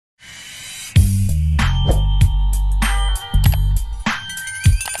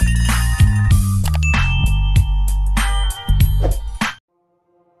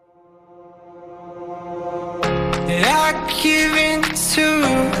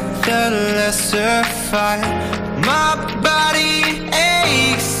classified. My body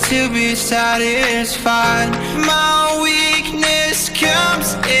aches to be satisfied. My weakness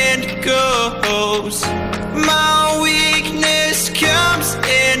comes and goes. My weakness comes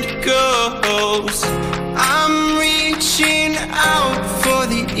and goes. I'm reaching out for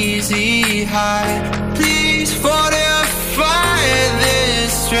the easy high. Please fortify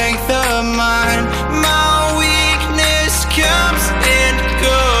this strength of mine. My weakness comes and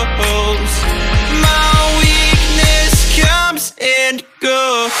goes. My weakness comes and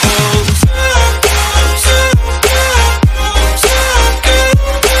goes.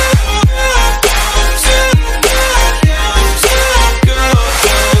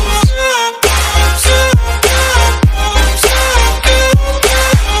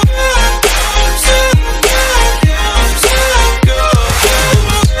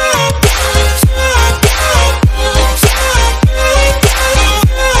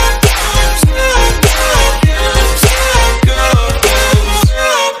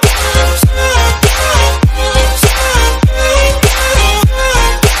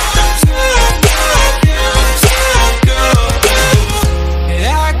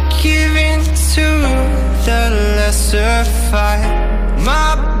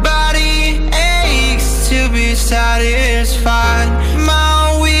 My body aches to be satisfied.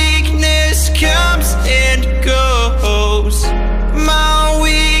 My weakness comes and goes. My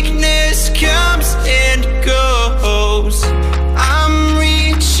weakness comes and goes. I'm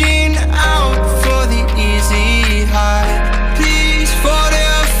reaching out for the easy high. Please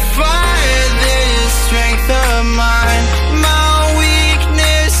fortify this strength of mine. My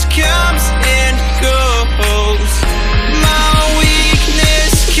weakness comes and goes.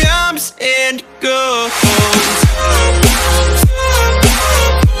 Comes and goes.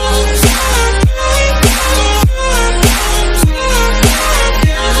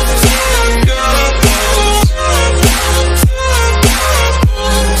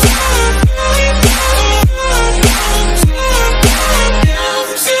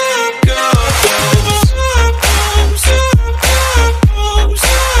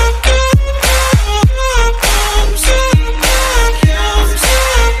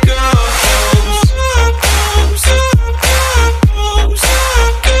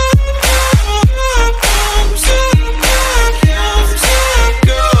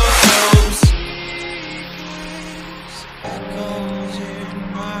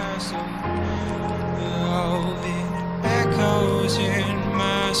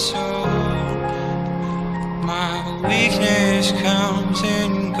 Weakness comes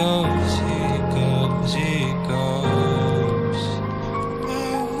and goes, it goes, it goes.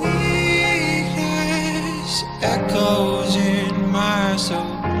 My weakness echoes in my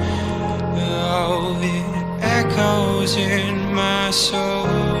soul. Oh, it echoes in my soul.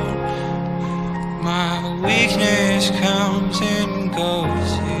 My weakness comes and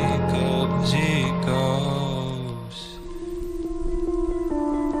goes, it goes, it goes.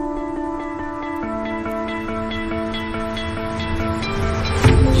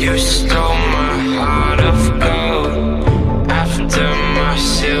 You stole my heart of gold after my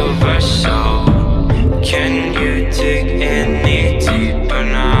silver soul. Can you dig any deeper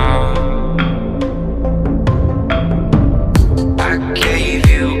now? I gave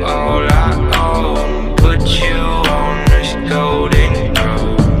you all I own, put you on this golden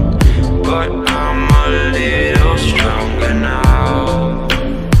throne, but I'm a little stronger now.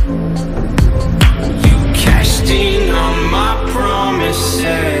 You cashed in on my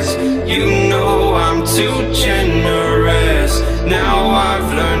promises. You know I'm too generous. Now I've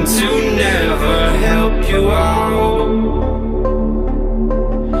learned to never help you out,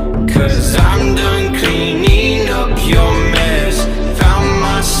 'cause I'm done cleaning up your mess. Found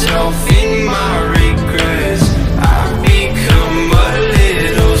myself in my regrets. I've become a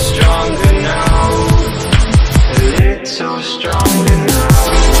little stronger now. A little stronger now.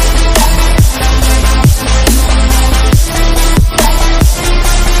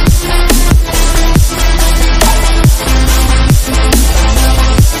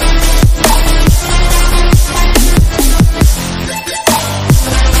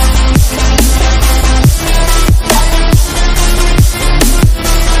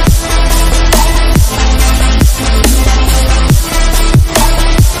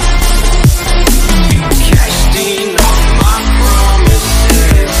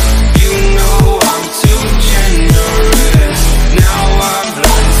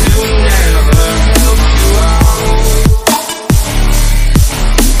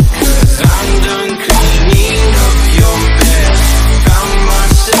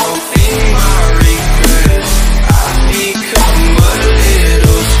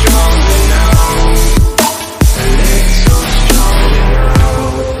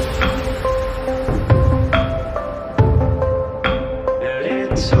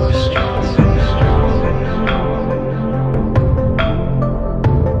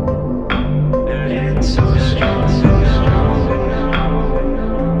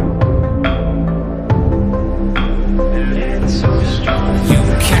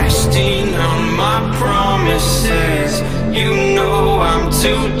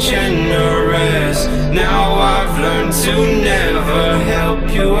 too generous. Now I've learned to never help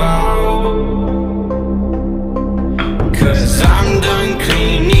you out, 'cause I'm done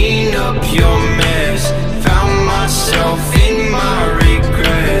cleaning up your mess. Found myself in my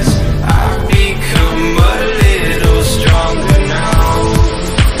regrets. I've become a little stronger now,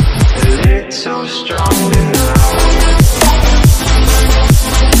 a little stronger now.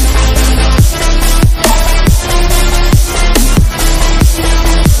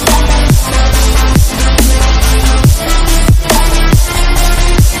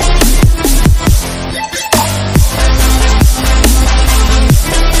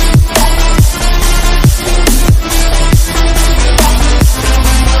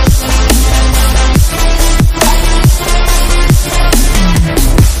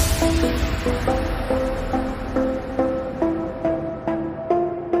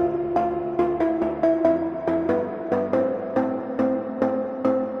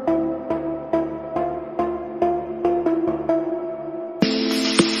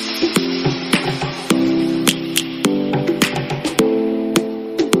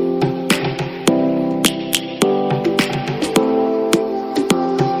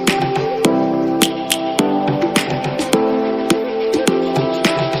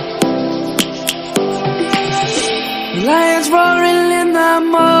 Lions roaring in the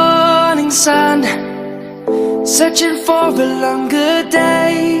morning sun, searching for a longer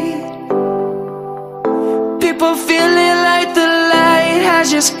day. People feeling like the light has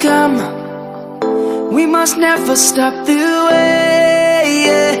just come. We must never stop the way.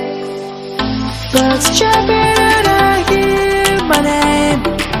 Birds chirping and I hear my name,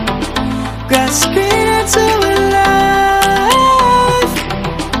 grasping into a life.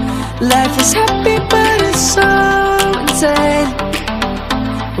 Life is happy but it's so insane.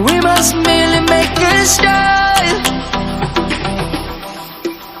 We must merely make a start.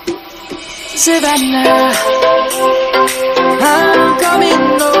 Savannah, I'm coming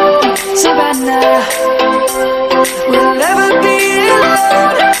home. Savannah, we'll never be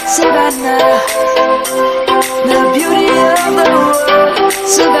alone. Savannah, the beauty of the world.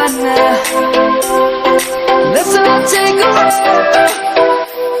 Savannah, let's all take a walk.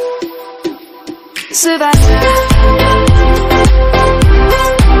 Savannah.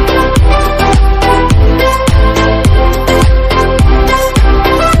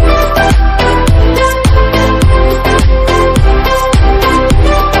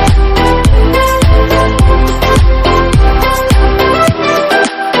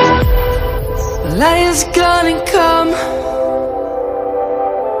 Lion's gonna come.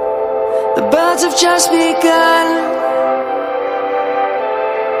 The birds have just begun.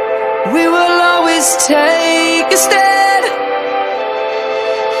 We will always take a stand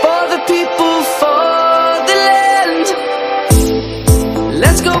for the people, for the land.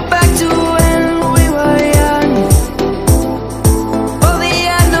 Let's go back to when we were young. For the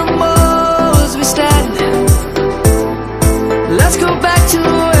animals we stand. Let's go back to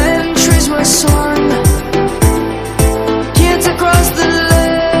when trees were swung, kids across the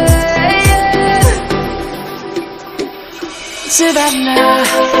land. Savannah,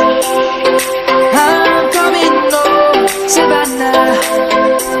 I'm coming home. Savannah,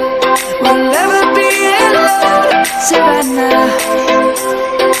 we'll never be alone. Savannah.